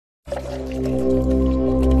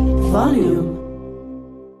Volume.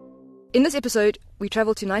 In this episode, we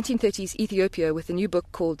travel to 1930s Ethiopia with a new book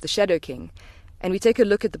called The Shadow King, and we take a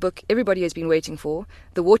look at the book everybody has been waiting for,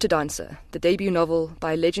 The Water Dancer, the debut novel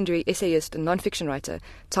by legendary essayist and non-fiction writer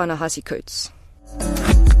Ta-Nehisi Coates.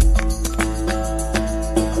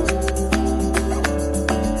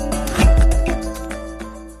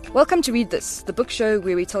 Welcome to Read This, the book show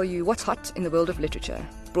where we tell you what's hot in the world of literature,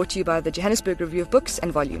 brought to you by the Johannesburg Review of Books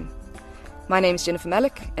and Volume. My name is Jennifer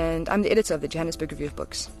Malik, and I'm the editor of the Johannesburg Review of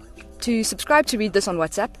Books. To subscribe to Read This on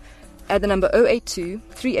WhatsApp, add the number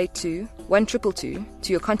 082-382-1222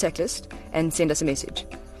 to your contact list and send us a message.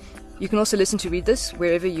 You can also listen to Read This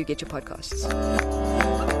wherever you get your podcasts.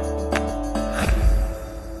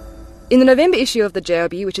 In the November issue of the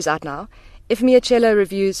JRB, which is out now, Ifemi Echela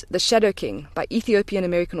reviews The Shadow King by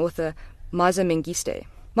Ethiopian-American author Maza Mengiste.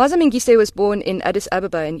 Maza Mengiste was born in Addis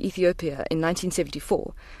Ababa in Ethiopia in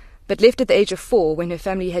 1974, but left at the age of 4 when her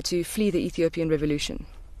family had to flee the Ethiopian Revolution.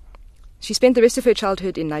 She spent the rest of her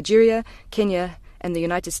childhood in Nigeria, Kenya, and the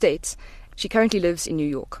United States. She currently lives in New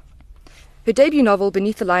York. Her debut novel,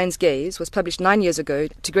 Beneath the Lion's Gaze, was published 9 years ago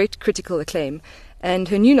to great critical acclaim, and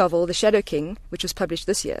her new novel, The Shadow King, which was published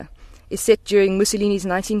this year, is set during Mussolini's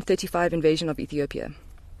 1935 invasion of Ethiopia.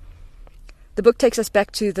 The book takes us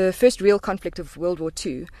back to the first real conflict of World War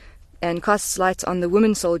II and casts light on the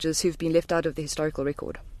women soldiers who've been left out of the historical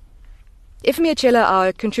record. Ifemi Echela,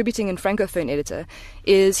 our contributing and francophone editor,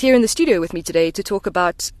 is here in the studio with me today to talk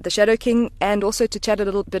about The Shadow King and also to chat a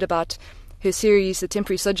little bit about her series, The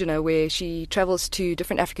Temporary Sojourner, where she travels to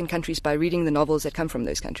different African countries by reading the novels that come from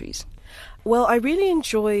those countries. Well, I really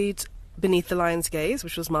enjoyed Beneath the Lion's Gaze,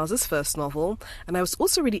 which was Maza's first novel, and I was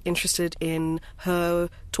also really interested in her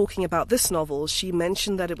talking about this novel. She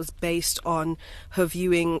mentioned that it was based on her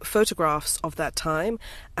viewing photographs of that time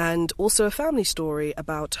and also a family story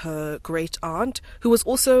about her great aunt, who was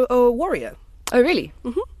also a warrior. Oh, really?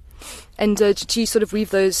 Mm-hmm. And did she sort of weave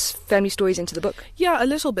those family stories into the book? Yeah, a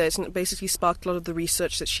little bit, and it basically sparked a lot of the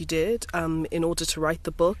research that she did in order to write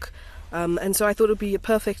the book. And so I thought it would be a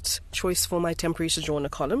perfect choice for my Temporary Sojourner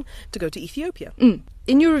column to go to Ethiopia.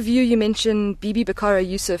 In your review, you mention Bibi Bakara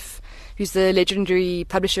Yusuf, who's the legendary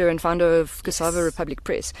publisher and founder of Cassava Republic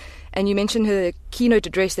Press. And you mentioned her keynote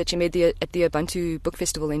address that she made at the Ubuntu Book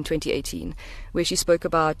Festival in 2018, where she spoke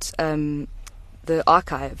about the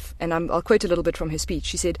archive. And I'll quote a little bit from her speech.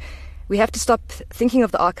 She said, "We have to stop thinking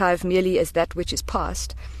of the archive merely as that which is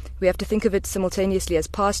past. We have to think of it simultaneously as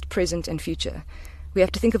past, present, and future. We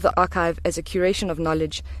have to think of the archive as a curation of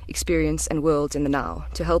knowledge, experience, and worlds in the now,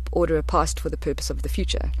 to help order a past for the purpose of the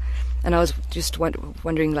future." And I was just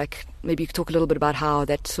wondering, like, maybe you could talk a little bit about how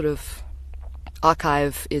that sort of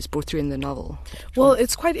archive is brought through in the novel. Well,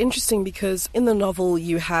 it's quite interesting because in the novel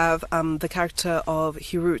you have the character of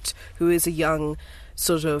Hirut, who is a young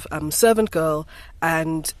sort of servant girl,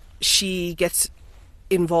 and she gets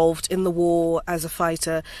involved in the war as a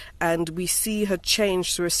fighter, and we see her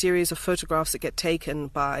change through a series of photographs that get taken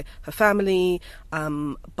by her family,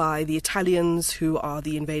 by the Italians who are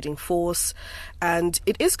the invading force, and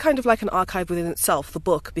it is kind of like an archive within itself, the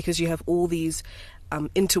book, because you have all these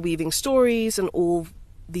interweaving stories and all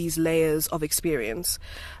these layers of experience.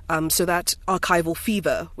 So that archival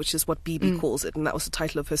fever, which is what Bibi calls it, and that was the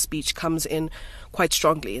title of her speech, comes in quite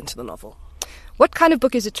strongly into the novel. What kind of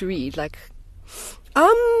book is it to read? Like, how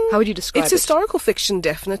would you describe it? It's historical fiction,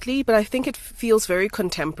 definitely, but I think it feels very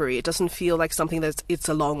contemporary. It doesn't feel like something it's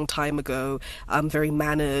a long time ago, very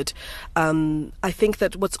mannered. I think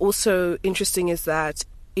that what's also interesting is that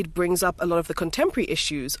it brings up a lot of the contemporary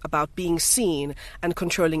issues about being seen and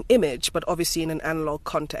controlling image, but obviously in an analog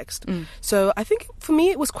context. So I think for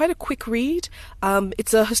me it was quite a quick read.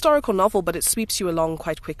 It's a historical novel, but it sweeps you along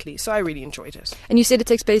quite quickly, so I really enjoyed it. And you said it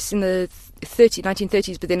takes place in the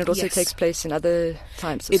 1930s, but then it also Yes. takes place in other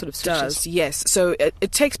times. It sort of switches. does, yes. So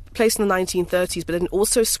it takes place in the 1930s, but then it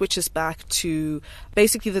also switches back to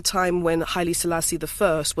basically the time when Haile Selassie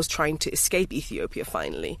I was trying to escape Ethiopia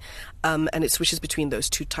finally. And it switches between those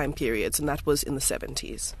two time periods, and that was in the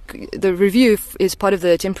 70s. The review is part of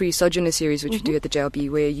the Temporary Sojourner series, which we do at the JLB,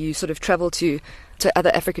 where you sort of travel to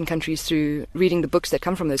other African countries through reading the books that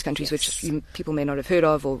come from those countries, Yes. which people may not have heard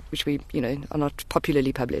of, or which are not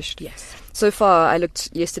popularly published. Yes. So far, I looked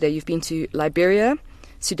yesterday, you've been to Liberia,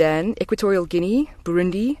 Sudan, Equatorial Guinea,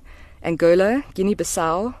 Burundi, Angola,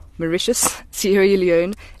 Guinea-Bissau, Mauritius, Sierra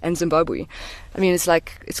Leone, and Zimbabwe. I mean,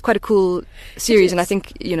 it's quite a cool series, and I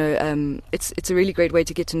think, it's a really great way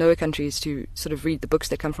to get to know a country is to sort of read the books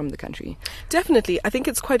that come from the country. Definitely. I think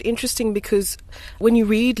it's quite interesting because when you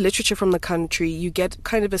read literature from the country, you get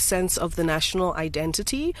kind of a sense of the national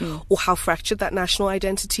identity or how fractured that national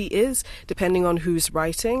identity is, depending on who's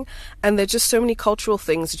writing. And there are just so many cultural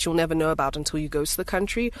things that you'll never know about until you go to the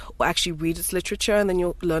country or actually read its literature, and then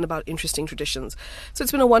you'll learn about interesting traditions. So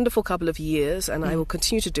it's been a wonderful couple of years, and I will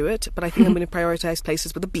continue to do it, but I think I'm going to prioritize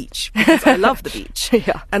places with a beach because I love the beach.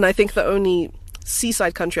 Yeah. And I think the only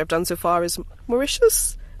seaside country I've done so far is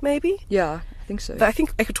Mauritius, maybe? Yeah, I think so. But I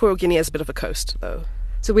think Equatorial Guinea has a bit of a coast, though.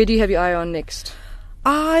 So where do you have your eye on next?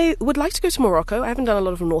 I would like to go to Morocco. I haven't done a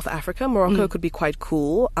lot of North Africa. Morocco could be quite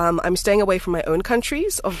cool. I'm staying away from my own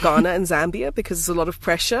countries of Ghana and Zambia because there's a lot of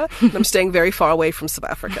pressure. And I'm staying very far away from South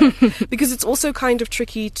Africa because it's also kind of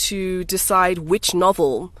tricky to decide which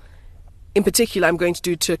novel in particular I'm going to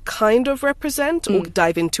do to kind of represent or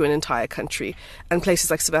dive into an entire country. And places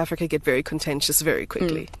like South Africa get very contentious very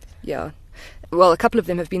quickly. Yeah. Well, a couple of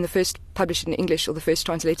them have been the first published in English or the first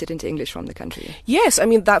translated into English from the country. Yes, I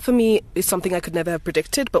mean, that for me is something I could never have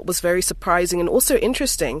predicted, but was very surprising and also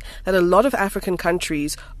interesting that a lot of African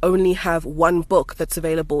countries only have one book that's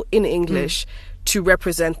available in English to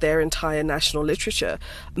represent their entire national literature.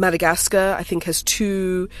 Madagascar, I think, has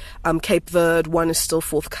 2. Cape Verde, 1 is still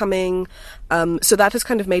forthcoming. So that has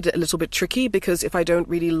kind of made it a little bit tricky because if I don't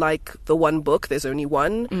really like the one book, there's only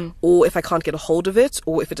one. Or if I can't get a hold of it,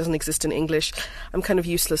 or if it doesn't exist in English, I'm kind of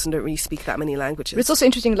useless and don't really speak that many languages. But it's also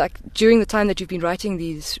interesting, like, during the time that you've been writing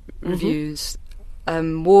these reviews,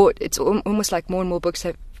 it's almost like more and more books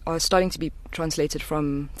are starting to be translated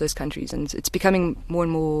from those countries, and it's becoming more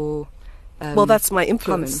and more... well, that's my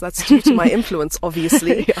influence. common. That's due to my influence,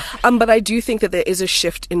 obviously. But I do think that there is a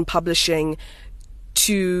shift in publishing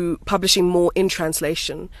to publishing more in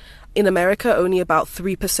translation. In America, only about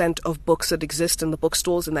 3% of books that exist in the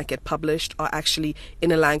bookstores and that get published are actually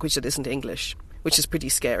in a language that isn't English, which is pretty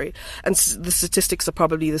scary. And the statistics are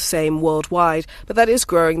probably the same worldwide, but that is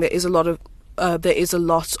growing. There is a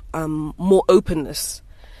lot more openness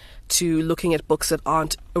to looking at books that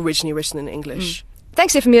aren't originally written in English.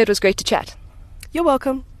 Thanks, Ephemia. It was great to chat. You're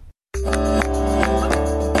welcome.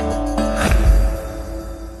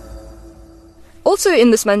 Also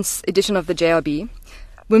in this month's edition of the JRB,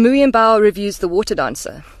 Wamui Mbao reviews The Water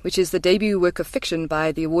Dancer, which is the debut work of fiction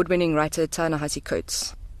by the award-winning writer Ta-Nehisi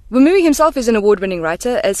Coates. Wamui himself is an award-winning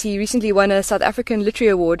writer, as he recently won a South African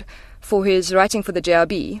Literary Award for his writing for the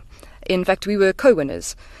JRB. In fact, we were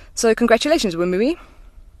co-winners. So congratulations, Wamui.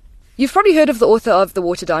 You've probably heard of the author of The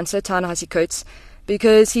Water Dancer, Ta-Nehisi Coates,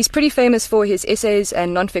 because he's pretty famous for his essays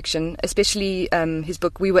and non-fiction, especially his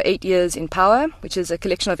book We Were 8 Years in Power, which is a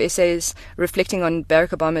collection of essays reflecting on Barack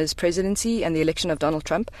Obama's presidency and the election of Donald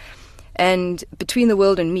Trump, and Between the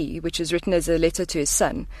World and Me, which is written as a letter to his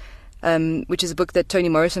son, which is a book that Toni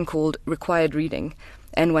Morrison called required reading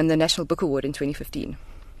and won the National Book Award in 2015.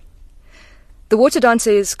 The Water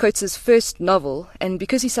Dancer is Coates' first novel, and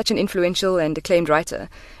because he's such an influential and acclaimed writer,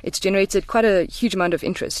 it's generated quite a huge amount of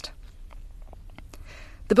interest.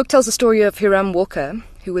 The book tells the story of Hiram Walker,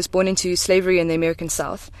 who was born into slavery in the American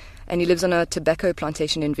South, and he lives on a tobacco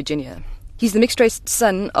plantation in Virginia. He's the mixed-race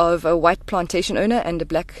son of a white plantation owner and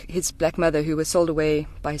his black mother, who was sold away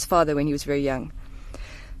by his father when he was very young.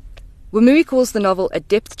 Wamui calls the novel a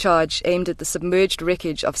depth charge aimed at the submerged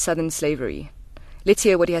wreckage of Southern slavery. Let's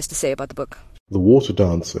hear what he has to say about the book. The Water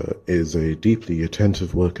Dancer is a deeply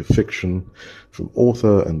attentive work of fiction from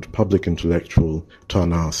author and public intellectual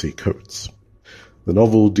Ta-Nehisi Coates. The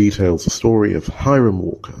novel details the story of Hiram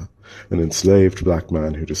Walker, an enslaved black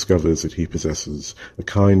man who discovers that he possesses a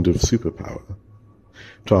kind of superpower.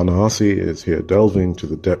 Ta-Nehisi is here delving to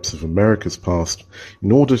the depths of America's past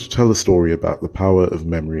in order to tell a story about the power of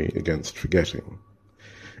memory against forgetting.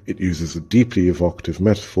 It uses a deeply evocative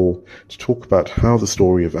metaphor to talk about how the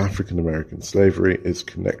story of African American slavery is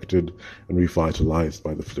connected and revitalized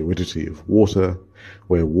by the fluidity of water,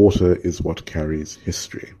 where water is what carries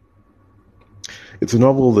history. It's a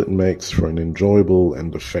novel that makes for an enjoyable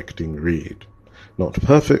and affecting read. Not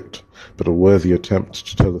perfect, but a worthy attempt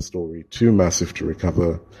to tell a story too massive to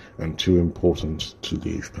recover and too important to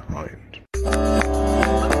leave behind.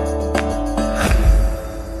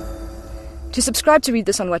 To subscribe to Read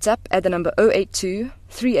This on WhatsApp, add the number 082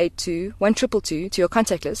 382 1222 to your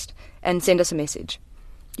contact list and send us a message.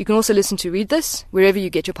 You can also listen to Read This wherever you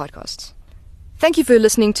get your podcasts. Thank you for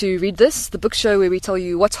listening to Read This, the book show where we tell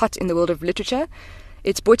you what's hot in the world of literature.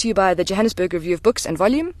 It's brought to you by the Johannesburg Review of Books and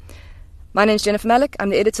Volume. My name is Jennifer Malik. I'm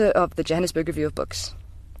the editor of the Johannesburg Review of Books.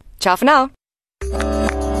 Ciao for now.